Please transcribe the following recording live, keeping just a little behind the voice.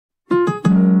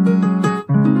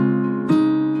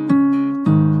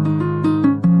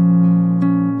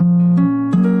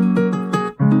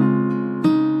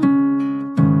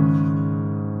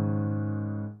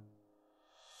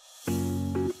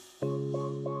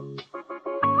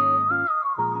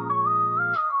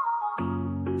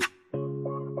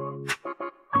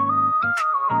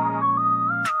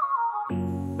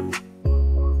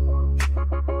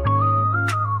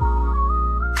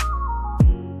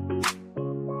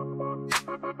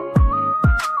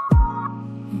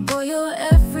for your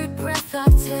every breath I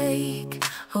take.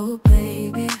 Oh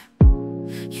baby,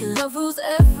 your love rules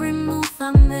every move I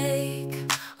make.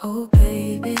 Oh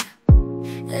baby,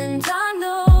 and I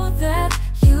know that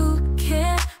you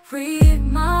can't read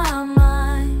my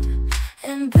mind.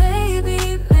 And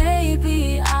baby,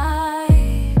 maybe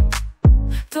I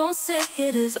don't say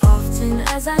it as often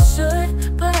as I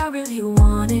should, but I really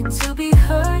want it to be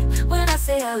heard. When I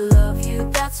say I love you,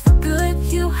 that's for good.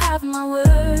 You have my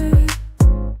word.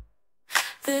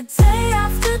 The day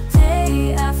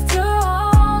after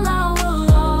all, I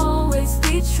will always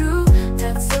be true.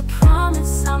 That's a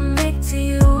promise I make to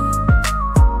you.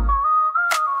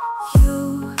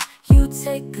 You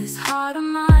take this heart of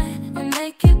mine and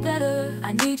make it better.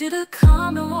 I need you to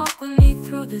come and walk with me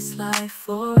through this life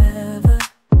forever.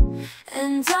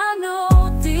 And I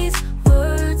know these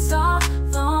words are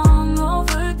long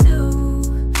overdue.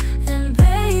 And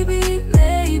baby,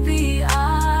 maybe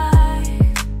I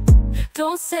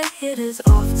don't say it as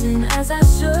often as I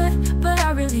should, but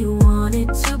I really want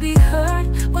it to be heard.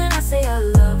 When I say I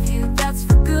love you, that's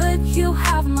for good. You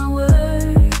have my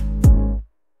word.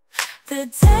 The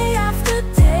day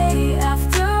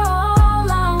after all,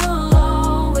 I will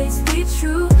always be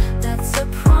true. That's a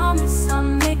promise I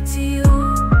make to you.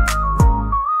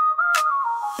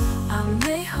 I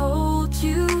may hold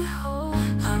you,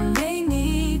 I may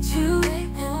need you,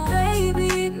 and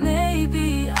baby,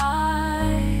 maybe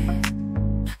I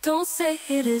don't say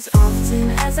it as often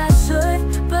as I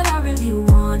should, but I really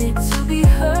want it to be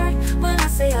heard. When I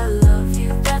say I love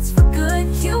you, that's for good.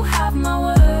 You have my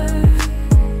word.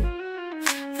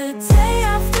 The day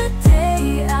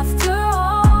after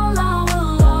all, I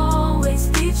will always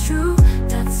be true.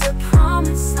 That's a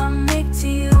promise I make to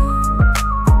you.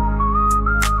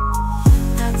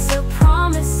 That's a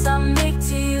promise I make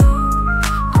to you.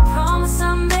 A promise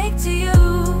I make to you.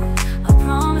 A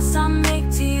promise I make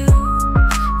to you.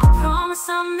 A promise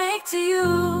I make to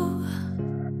you.